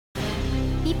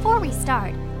Before we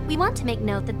start, we want to make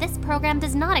note that this program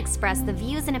does not express the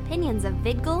views and opinions of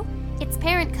VidGul, its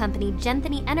parent company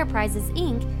Genthany Enterprises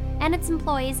Inc., and its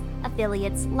employees,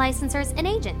 affiliates, licensors, and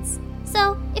agents.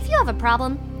 So, if you have a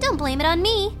problem, don't blame it on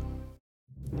me.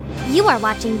 You are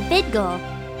watching VidGul,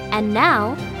 and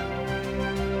now,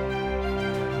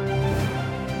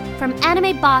 from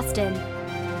Anime Boston,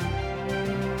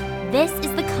 this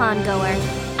is the Congoer,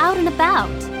 out and about.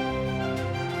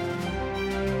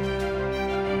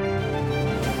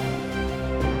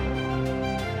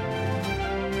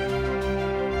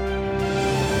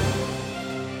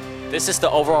 This is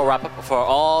the overall wrap-up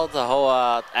for the whole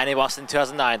Anime Boston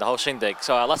 2009, the whole shindig.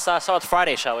 So let's start with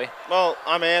Friday, shall we? Well,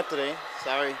 I'm Anthony.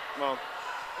 Sorry. Well,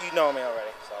 you know me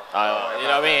already. So. You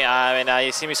know me. I mean,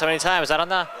 you see me so many times. I don't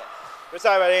know. Yeah. We're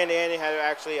sorry about Andy. Andy had to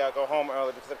actually go home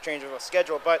early because of change of a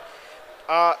schedule. But,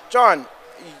 John,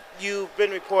 you've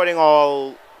been reporting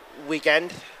all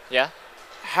weekend. Yeah.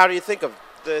 How do you think of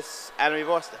this Anime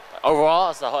Boston?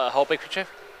 Overall, it's the whole big picture?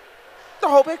 The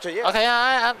whole picture, yeah. Okay,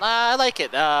 I like it.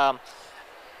 I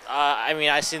mean,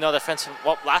 I see no difference.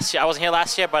 Well, last year I wasn't here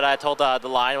last year, but I told the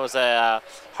line was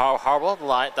horrible.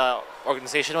 The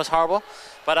organization was horrible.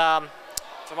 But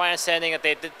from my understanding, that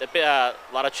they did a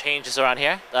lot of changes around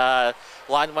here.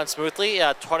 Line went smoothly,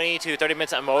 20 to 30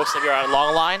 minutes at most if you're on a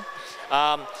long line.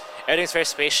 Everything's very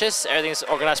spacious. Everything's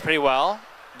organized pretty well.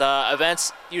 The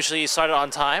events usually started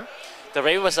on time. The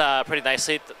rave was pretty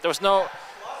nicely. There was no.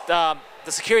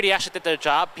 The security actually did their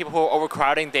job. People who were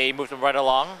overcrowding, they moved them right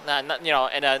along, not,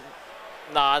 in a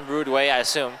non-rude way, I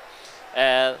assume.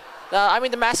 I mean,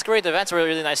 the masquerade events were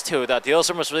really nice too. The deals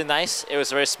room was really nice. It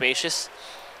was very spacious.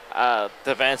 The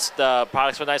events, the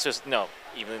products were nice. It was,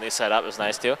 evenly set up. It was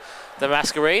nice too. The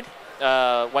masquerade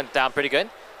went down pretty good.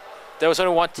 There was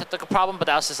only one technical problem, but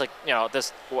that was just like,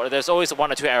 there's always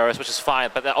one or two errors, which is fine.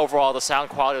 But overall, the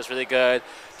sound quality was really good.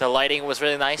 The lighting was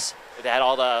really nice. They had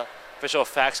all the visual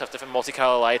effects of different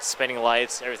multicolor lights, spinning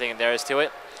lights, everything there is to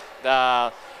it.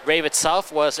 The rave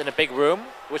itself was in a big room,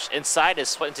 which inside is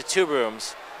split into two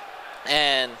rooms.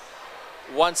 And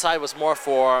one side was more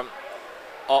for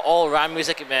all-around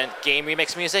music and game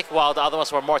remix music, while the other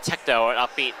ones were more techno and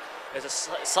upbeat. It's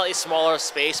a slightly smaller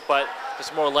space, but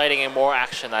there's more lighting and more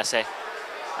action, I say.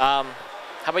 How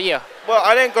about you? Well,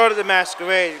 I didn't go to the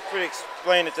masquerade. You could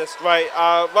explain it just right.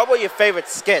 What were your favorite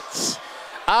skits?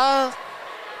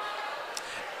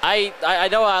 I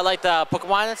know I like the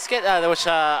Pokemon skit, which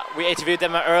we interviewed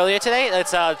them earlier today.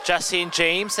 It's Jesse and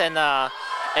James and a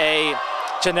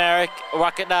generic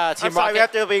Rocket Team I'm sorry, Rocket. we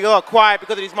have to be a little quiet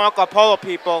because of these Marco Polo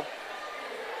people.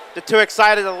 They're too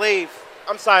excited to leave.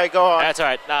 I'm sorry, go on. That's all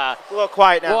right. A little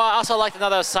quiet now. Well, I also liked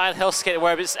another Silent Hill skit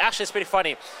where it's pretty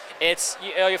funny. It's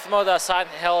you're familiar with the Silent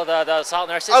Hill, the Silent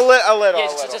Nurses? A little. Yeah,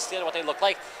 just what they look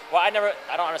like. Well, I don't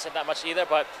understand that much either,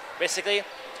 but basically,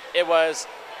 it was.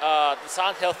 The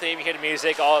Silent Hill theme, you hear the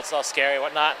music, it's all scary and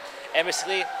whatnot. And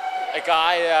basically, a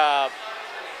guy,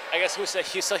 I guess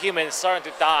he's still human, is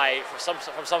starting to die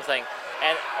from something.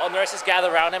 And all nurses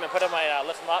gather around him and lift him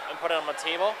up and put him on a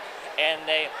table. And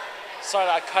they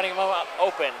start cutting him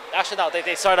open. Actually, no,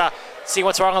 they start seeing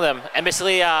what's wrong with him. And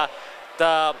basically,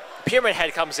 the Pyramid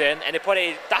Head comes in and they put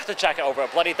a doctor jacket over him,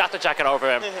 a bloody doctor jacket over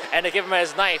him. And they give him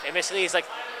his knife. And basically, he's like,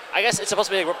 I guess it's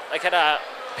supposed to be like kind of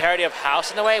parody of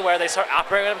House in a way, where they start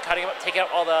operating him, cutting him up, taking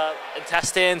out all the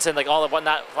intestines and like all the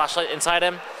whatnot flashlight inside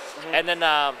him, and then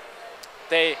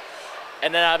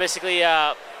basically,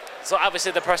 so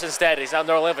obviously the person's dead. He's now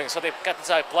no living. So they got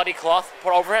this bloody cloth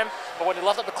put over him. But when they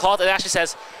lift up the cloth, it actually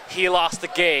says he lost the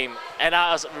game. And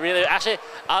I was really actually,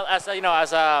 as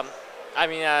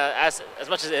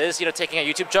much as it is, taking a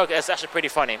YouTube joke, it's actually pretty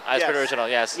funny. It's pretty original.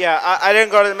 Yes. Yeah, I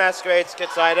didn't go to the masquerade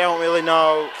skits, so I don't really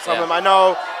know some of them. I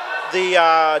know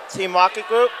the Team Rocket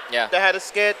group. Yeah. They had a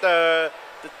skit. The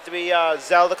three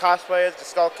Zelda cosplayers, the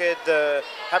Skull Kid, the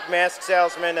Happy Mask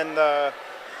Salesman, and the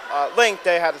Link.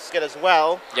 They had a skit as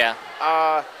well. Yeah.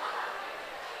 I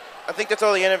think that's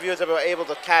all the interviews that we were able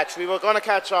to catch. We were going to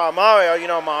catch Mario. You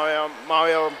know Mario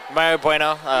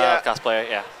Bueno, cosplayer.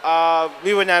 Yeah.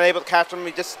 We were not able to catch him.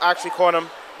 We just actually caught him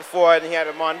before, and he had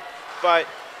him on. But.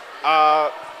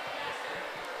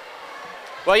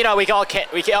 Well, we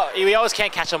always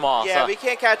can't catch them all. Yeah, so. we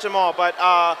can't catch them all. But,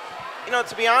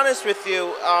 to be honest with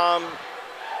you,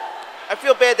 I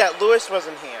feel bad that Lewis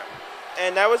wasn't here.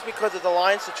 And that was because of the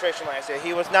line situation last year.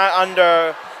 He was not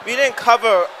under... We didn't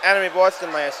cover Anime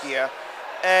Boston last year.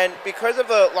 And because of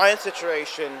the line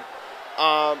situation,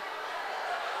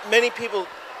 many people...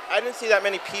 I didn't see that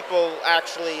many people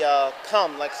actually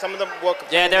come. Like, some of them were...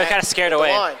 Yeah, they were kind of scared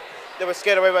away. Line. They were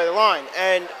scared away by the line.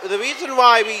 And the reason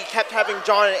why we kept having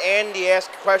John and Andy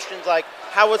ask questions like,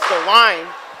 how was the line,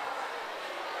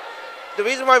 the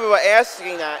reason why we were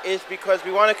asking that is because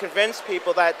we want to convince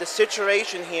people that the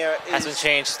situation here Hasn't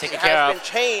changed, taken care of. has been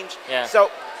changed. Yeah.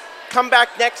 So come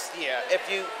back next year if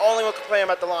you only will complain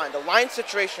about the line. The line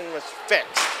situation was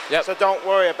fixed. Yep. So don't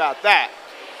worry about that.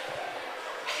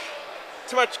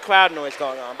 Too much crowd noise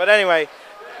going on. But anyway,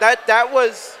 that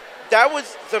was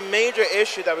the major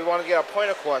issue that we wanted to get our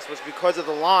point across, was because of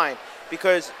the line.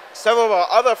 Because several of our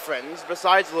other friends,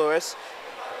 besides Lewis,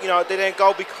 they didn't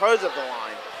go because of the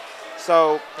line.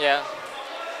 So Yeah.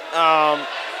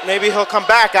 maybe he'll come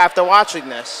back after watching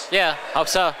this. Yeah, hope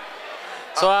so.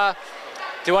 So,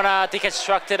 do you want to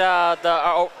deconstruct it?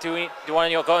 Do you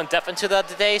want to go in depth into the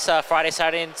days, Friday,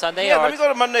 Saturday, and Sunday? Yeah, or? let me go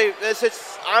to Monday.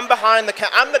 I'm behind the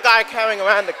I'm the guy carrying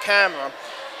around the camera.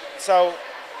 So,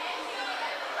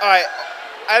 all right,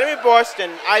 Anime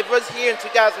Boston. I was here in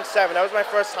 2007. That was my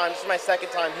first time. This is my second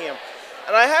time here.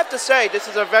 And I have to say, this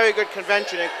is a very good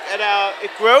convention.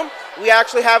 It grew. We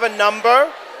actually have a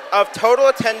number of total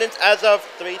attendance as of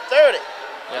 3:30. Yep.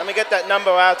 Let me get that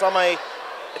number out. It's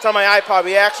on my iPod.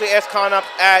 We actually asked Con up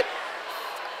at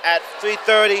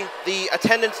 3:30. The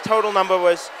attendance total number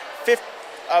was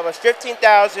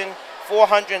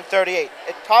 15,438.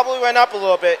 It probably went up a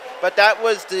little bit, but that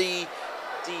was the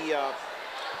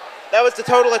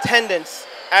total attendance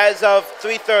as of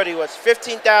 3:30 was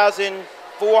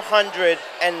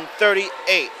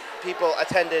 15,438 people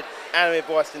attended Anime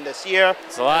Boston this year.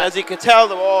 It's a lot. And as you can tell,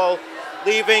 they're all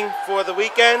leaving for the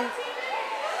weekend.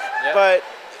 Yep. But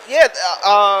yeah,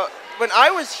 when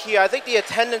I was here, I think the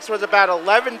attendance was about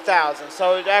 11,000,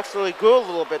 so it actually grew a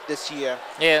little bit this year.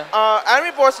 Yeah.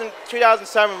 Anime Boston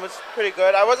 2007 was pretty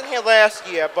good. I wasn't here last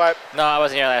year, but No, I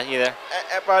wasn't here either.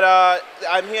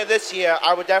 I'm here this year.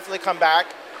 I would definitely come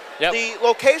back. Yep. The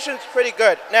location's pretty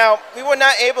good. Now, we were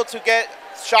not able to get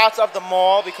shots of the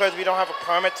mall because we don't have a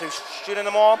permit to shoot in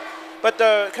the mall, but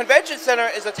the convention center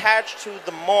is attached to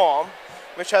the mall,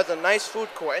 which has a nice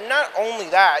food court. And not only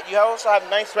that, you also have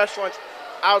nice restaurants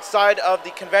outside of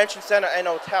the convention center and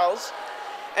hotels.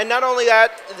 And not only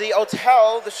that, the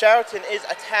hotel, the Sheraton, is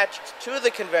attached to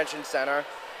the convention center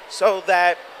so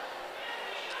that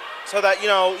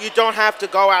you don't have to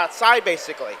go outside,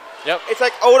 basically. Yep. It's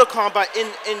like Otakon, but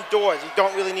indoors. You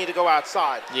don't really need to go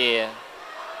outside. Yeah.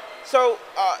 So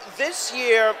this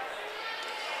year,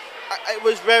 it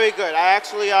was very good. I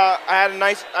actually I had a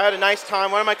nice time.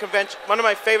 One of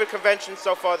my favorite conventions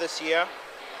so far this year.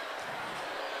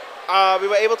 We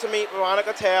were able to meet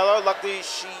Veronica Taylor. Luckily,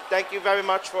 thank you very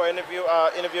much for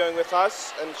interviewing with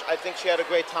us, and I think she had a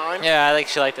great time. Yeah, I think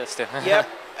she liked this too. Yep,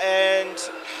 and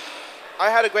I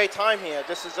had a great time here.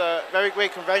 This is a very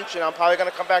great convention. I'm probably going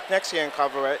to come back next year and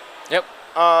cover it. Yep.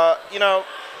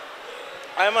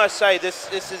 I must say, this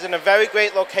is in a very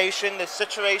great location. The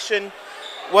situation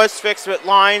was fixed with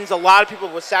lines. A lot of people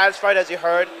were satisfied, as you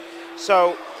heard.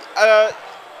 So,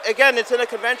 again, it's in a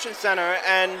convention center,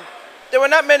 and there were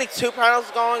not many two panels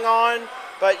going on,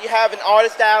 but you have an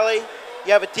artist alley,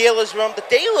 you have a dealer's room. The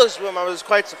dealer's room, I was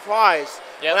quite surprised.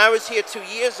 Yep. When I was here 2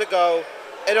 years ago,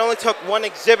 it only took one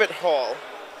exhibit hall.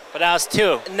 But now it's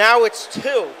 2. Now it's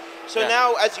 2. So Yeah.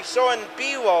 now, as you saw in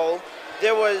B-roll,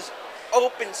 there was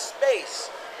open space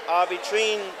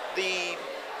between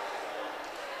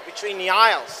the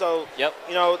aisles. So, Yep.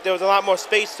 there was a lot more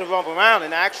space to roam around.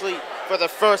 And actually, for the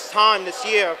first time this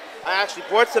year, I actually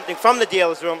bought something from the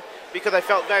dealer's room because I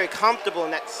felt very comfortable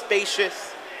in that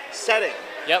spacious setting.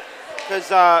 Yep.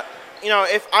 Because,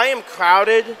 if I am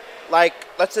crowded, like,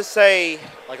 let's just say,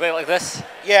 Like this.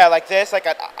 yeah, like this, like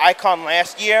at Icon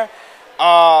last year,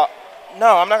 no,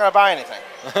 I'm not going to buy anything.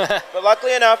 But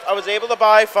luckily enough, I was able to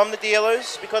buy from the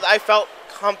dealers because I felt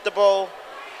comfortable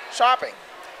shopping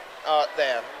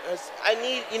there.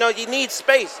 You need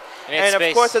space. You need and space.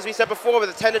 Of course, as we said before, with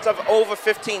attendance of over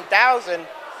 15,000,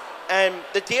 and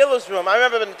the dealer's room, I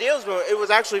remember in the dealer's room, it was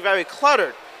actually very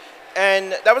cluttered.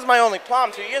 And that was my only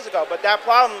problem 2 years ago, but that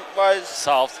problem was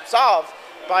Solved.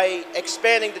 by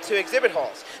expanding the 2 exhibit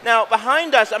halls. Now,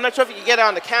 behind us, I'm not sure if you can get it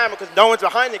on the camera because no one's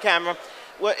behind the camera,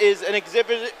 is an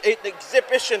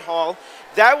exhibition hall.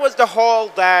 That was the hall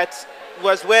that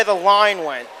was where the line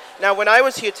went. Now, when I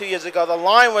was here 2 years ago, the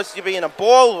line was to be in a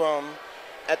ballroom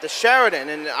at the Sheraton,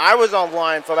 and I was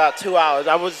online for about 2 hours.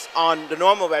 I was on the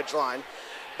normal reg line.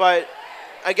 But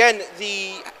again,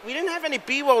 we didn't have any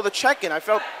B-roll to check in. I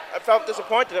felt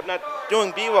disappointed of not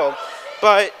doing B-roll.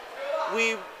 But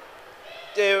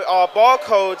there are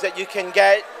barcodes that you can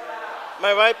get. Am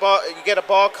I right? You get a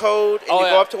barcode, and you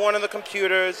go up to one of the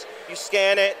computers, you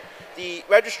scan it. The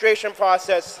registration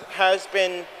process has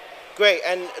been great.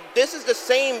 And this is the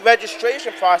same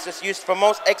registration process used for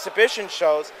most exhibition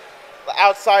shows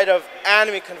outside of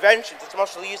anime conventions. It's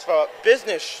mostly used for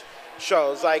business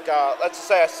shows, like let's just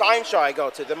say a sign show I go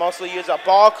to. They mostly use a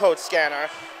barcode scanner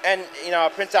and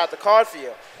it prints out the card for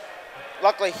you.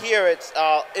 Luckily here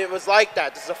it was like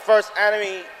that. This is the first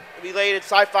anime-related,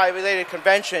 sci-fi-related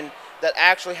convention that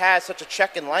actually has such a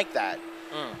check-in like that.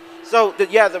 So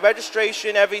the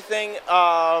registration, everything.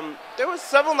 There was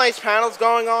several nice panels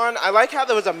going on. I like how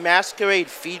there was a masquerade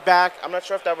feedback. I'm not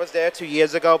sure if that was there 2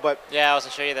 years ago, but Yeah, I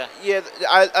wasn't sure either. yeah,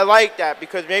 I like that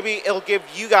because maybe it'll give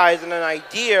you guys an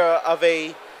idea of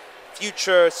a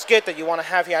future skit that you want to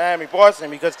have here at Anime Boston,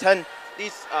 because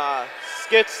these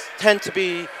skits tend to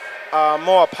be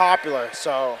more popular.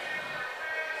 So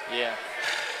Yeah.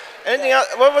 anything else?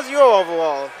 What was your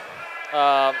overall?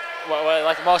 What I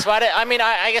like the most about it? I mean,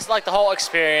 I guess like the whole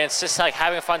experience, just like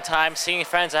having a fun time, seeing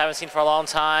friends I haven't seen for a long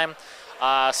time,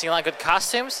 seeing a lot of good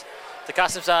costumes. The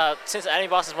costumes, since Anime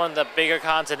Boston is one of the bigger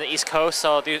cons in the East Coast,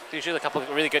 so there's usually a couple of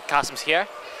really good costumes here.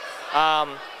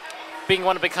 Being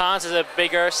one of the big cons is a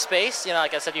bigger space,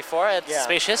 like I said before, it's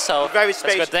spacious, so Very that's a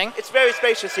spacious. good thing. It's very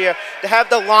spacious here. They have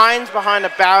the lines behind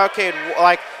the barricade,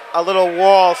 like a little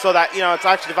wall, so that it's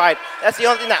actually divided. That's the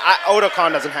only thing that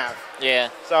Otakon doesn't have. Yeah.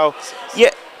 So,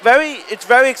 yeah, it's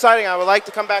very exciting. I would like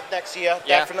to come back next year.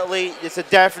 Yeah. Definitely, it's a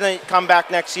definite come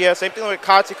back next year. Same thing with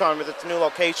Katsucon with its new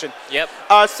location. Yep.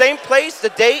 Same place. The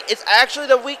date is actually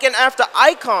the weekend after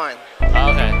Icon.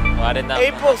 Okay. Well, I didn't know.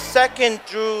 April 2nd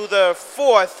through the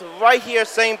 4th, right here,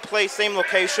 same place, same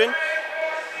location.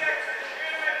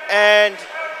 And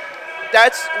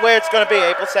that's where it's going to be,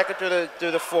 April 2nd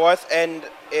through the 4th, and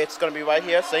it's going to be right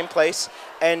here, same place.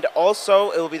 And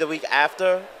also, it will be the week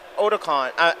after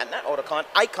Otakon, not Otakon,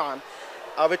 Icon,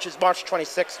 which is March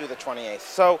 26th through the 28th.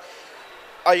 So,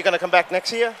 are you going to come back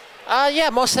next year?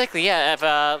 Yeah, most likely, yeah. If,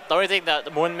 the only thing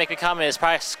that wouldn't make me come is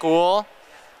probably school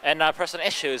and personal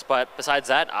issues, but besides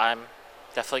that, I'm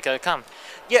definitely going to come.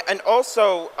 Yeah, and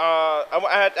also,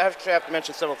 I actually have to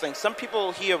mention several things. Some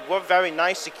people here were very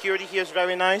nice. Security here is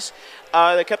very nice.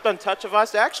 They kept in touch with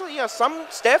us. They actually, some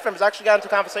staff members actually got into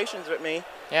conversations with me.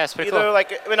 Yeah, it's pretty Either cool.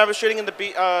 like when I was shooting in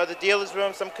the dealer's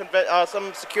room,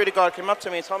 some security guard came up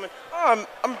to me and told me, "Oh,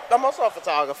 I'm also a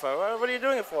photographer. What are you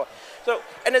doing it for?" So,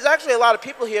 and there's actually a lot of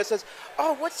people here that says,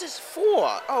 "Oh, what's this for?"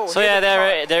 Oh, So here's yeah,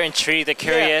 a card. they're intrigued, they're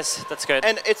curious. That's good.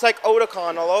 And it's like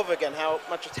Otakon all over again. How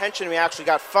much attention we actually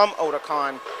got from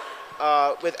Otakon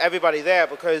with everybody there,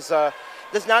 because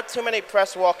there's not too many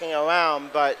press walking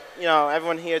around, but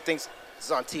everyone here thinks it's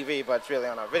on TV, but it's really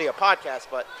on a video podcast.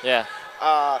 But yeah.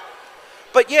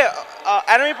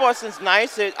 Anime Boston's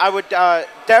nice. I would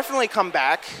definitely come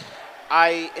back.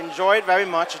 I enjoy it very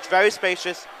much. It's very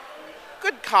spacious.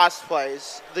 Good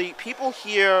cosplays. The people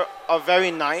here are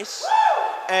very nice.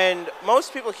 And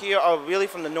most people here are really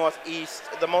from the Northeast.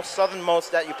 The most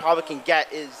southernmost that you probably can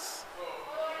get is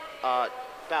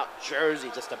about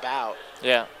Jersey, just about.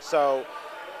 Yeah. So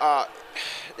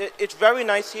it's very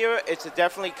nice here. It's a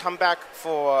definitely comeback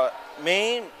for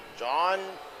me, John.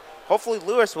 Hopefully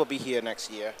Lewis will be here next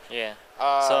year. Yeah.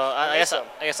 So I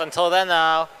guess until then,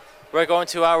 we're going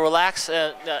to relax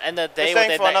end of the day. We're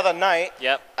staying for another night.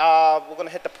 Yep. We're gonna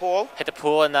hit the pool. Hit the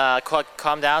pool and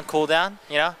calm down, cool down.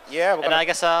 Yeah. And I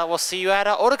guess we'll see you at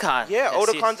Otakon. Yeah,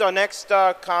 Otakon's our next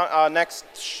next.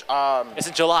 It's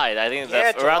in July. I think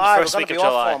Yeah, around July. the first We're week gonna of be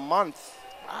July. off for a month.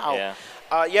 Wow.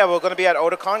 Yeah. We're gonna be at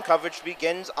Otakon. Coverage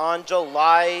begins on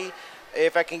July,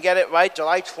 if I can get it right,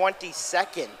 July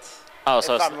 22nd. Oh,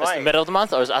 so it's the middle of the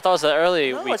month, or I thought it was the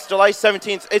early No, week. it's July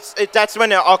 17th. That's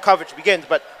when our coverage begins.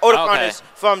 But Otakon Okay. is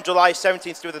from July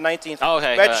 17th through the 19th. Oh,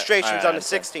 okay. Registration's on the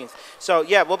 16th. So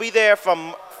yeah, we'll be there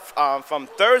from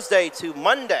Thursday to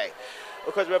Monday,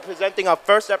 because we're presenting our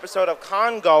first episode of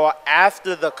Congoa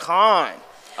after the con.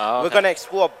 Oh, okay. We're going to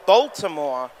explore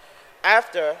Baltimore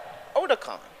after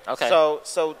Otakon. Okay.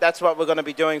 So that's what we're going to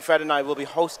be doing. Fred and I will be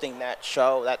hosting that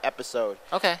show, that episode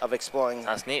Okay. of exploring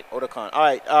Sounds neat. Otakon. All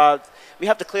right, we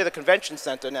have to clear the convention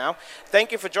center now.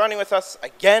 Thank you for joining with us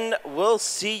again. We'll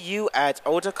see you at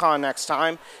Otakon next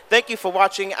time. Thank you for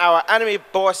watching our Anime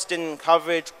Boston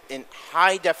coverage in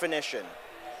high definition.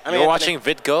 You're watching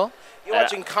VidGo? You're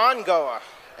watching Congoa.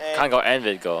 Congo and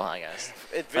VidGo, I guess.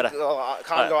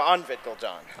 Congo on VidGo,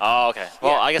 John. Oh, okay.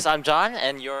 Well, Yeah. I guess I'm John,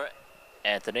 and you're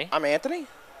Anthony. I'm Anthony?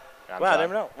 I'm Wow, I John.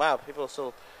 never know. Wow, people are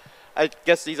still... I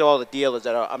guess these are all the dealers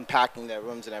that are unpacking their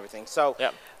rooms and everything. So,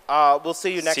 Yep. we'll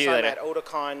see you next See you time later. at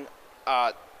Otakon.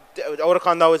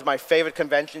 Otakon, though, is my favorite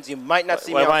conventions. You might not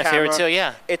see me One of on my camera. favorite too,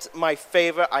 yeah. It's my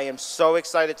favorite. I am so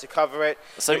excited to cover it.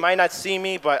 So- you might not see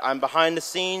me, but I'm behind the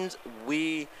scenes.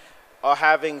 We are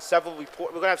having we're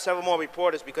going to have several more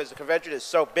reporters, because the convention is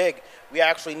so big. We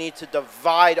actually need to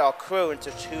divide our crew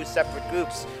into 2 separate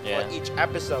groups Yeah. for each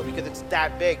episode, because it's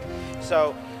that big.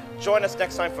 So Join us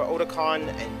next time for Otakon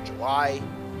in July.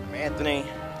 I'm Anthony.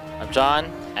 I'm John,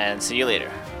 and see you later.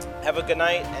 Have a good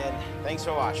night, and thanks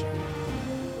for watching.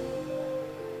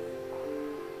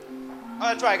 Oh,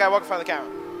 that's right. I gotta walk in front of the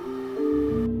camera.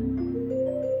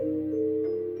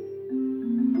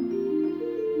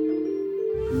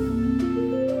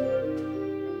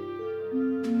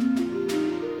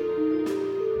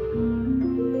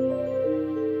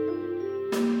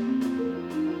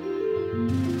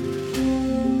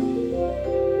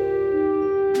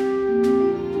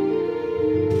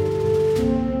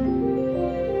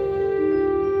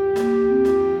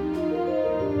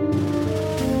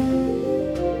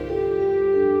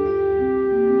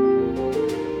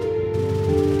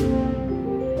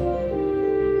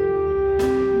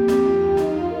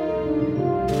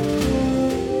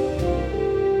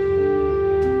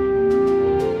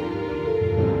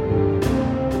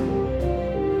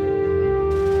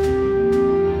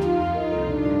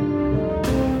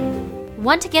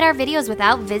 Want to get our videos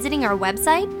without visiting our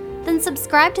website? Then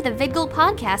subscribe to the VidGul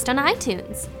podcast on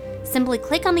iTunes. Simply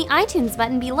click on the iTunes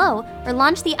button below or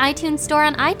launch the iTunes store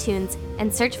on iTunes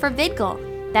and search for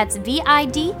VidGul. That's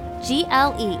VidGle.